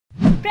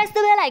Press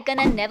the bell icon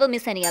and never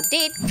miss any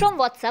update from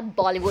What's Up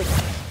Bollywood.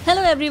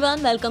 Hello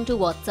everyone, welcome to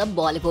What's Up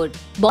Bollywood.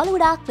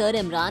 Bollywood actor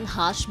Emraan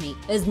Hashmi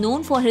is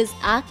known for his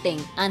acting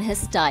and his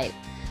style.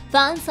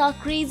 Fans are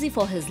crazy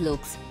for his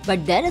looks,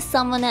 but there is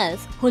someone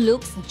else who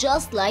looks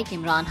just like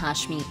Emraan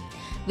Hashmi.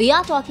 We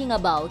are talking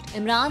about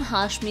Emraan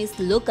Hashmi's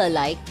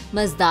lookalike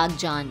Mazdak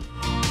Jaan.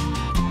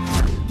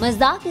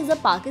 Mazdak is a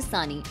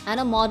Pakistani and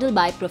a model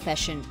by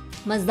profession.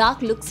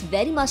 Mazdak looks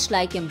very much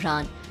like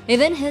Imran.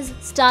 Even his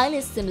style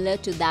is similar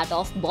to that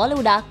of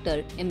Bollywood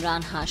actor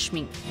Emraan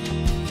Hashmi.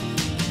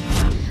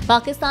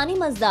 Pakistani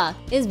Mazdak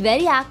is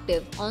very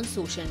active on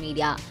social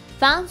media.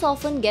 Fans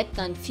often get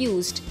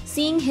confused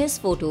seeing his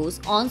photos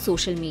on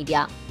social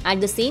media. At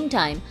the same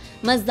time,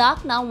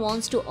 Mazdak now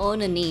wants to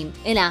earn a name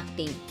in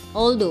acting,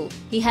 although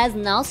he has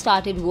now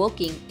started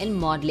working in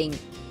modeling.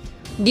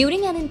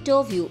 During an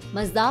interview,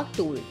 Mazdak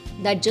told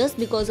that just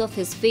because of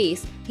his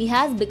face, he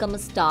has become a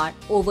star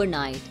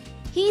overnight.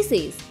 He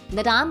says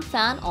that I'm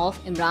fan of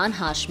Emraan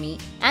Hashmi,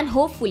 and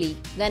hopefully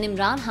when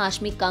Emraan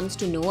Hashmi comes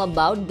to know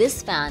about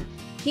this fan,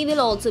 he will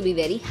also be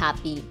very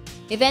happy.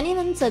 If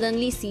anyone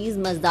suddenly sees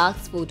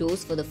Mazdak's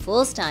photos for the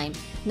first time,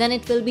 then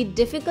it will be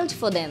difficult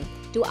for them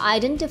to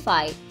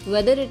identify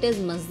whether it is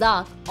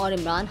Mazdak or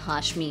Emraan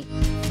Hashmi.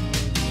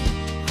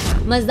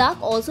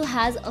 Mazdak also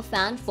has a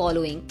fan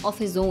following of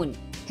his own.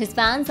 His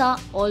fans are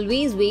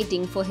always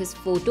waiting for his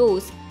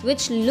photos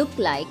which look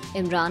like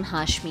Emraan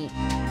Hashmi.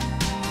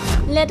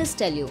 Let us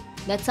tell you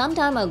that some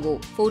time ago,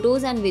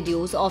 photos and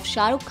videos of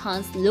Shah Rukh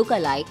Khan's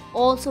lookalike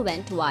also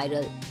went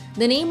viral.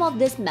 The name of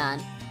this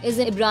man is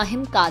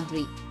Ibrahim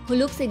Qadri, who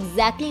looks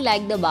exactly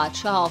like the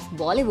Badshah of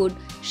Bollywood,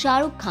 Shah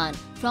Rukh Khan,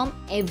 from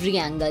every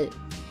angle.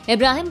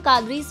 Ibrahim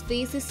Qadri's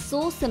face is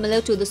so similar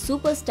to the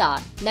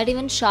superstar that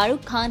even Shah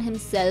Rukh Khan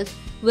himself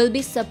will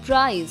be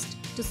surprised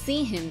to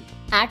see him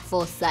at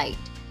first sight.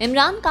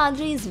 Emraan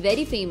Qadri is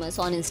very famous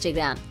on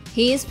Instagram.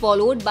 He is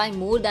followed by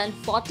more than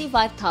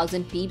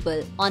 45,000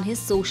 people on his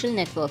social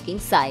networking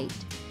site.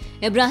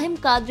 Ibrahim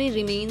Qadri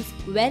remains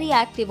very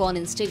active on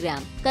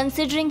Instagram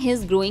considering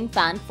his growing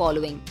fan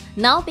following.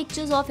 Now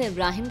pictures of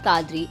Ibrahim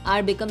Qadri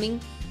are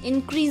becoming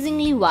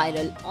increasingly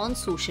viral on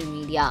social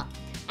media.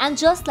 And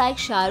just like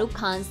Shah Rukh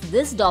Khan's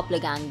this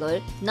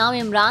doppelganger, now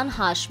Emraan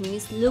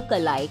Hashmi's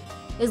lookalike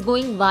is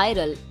going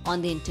viral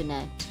on the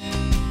internet.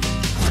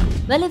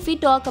 Well, if we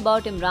talk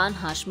about Emraan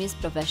Hashmi's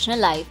professional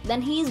life,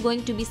 then he is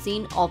going to be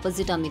seen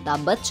opposite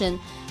Amitabh Bachchan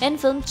in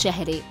film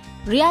Chehre.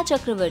 Riya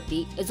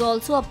Chakravarti is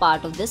also a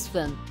part of this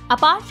film.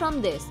 Apart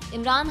from this,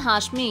 Emraan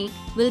Hashmi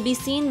will be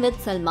seen with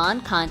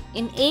Salman Khan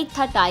in Ek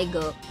Tha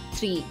Tiger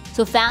 3.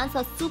 So fans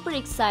are super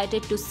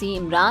excited to see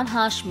Emraan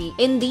Hashmi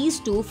in these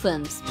two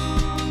films.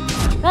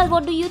 Well,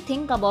 what do you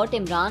think about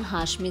Emraan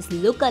Hashmi's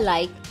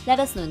lookalike? Let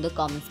us know in the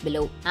comments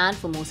below. And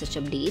for more such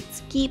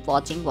updates, keep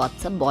watching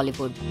What's Up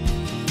Bollywood.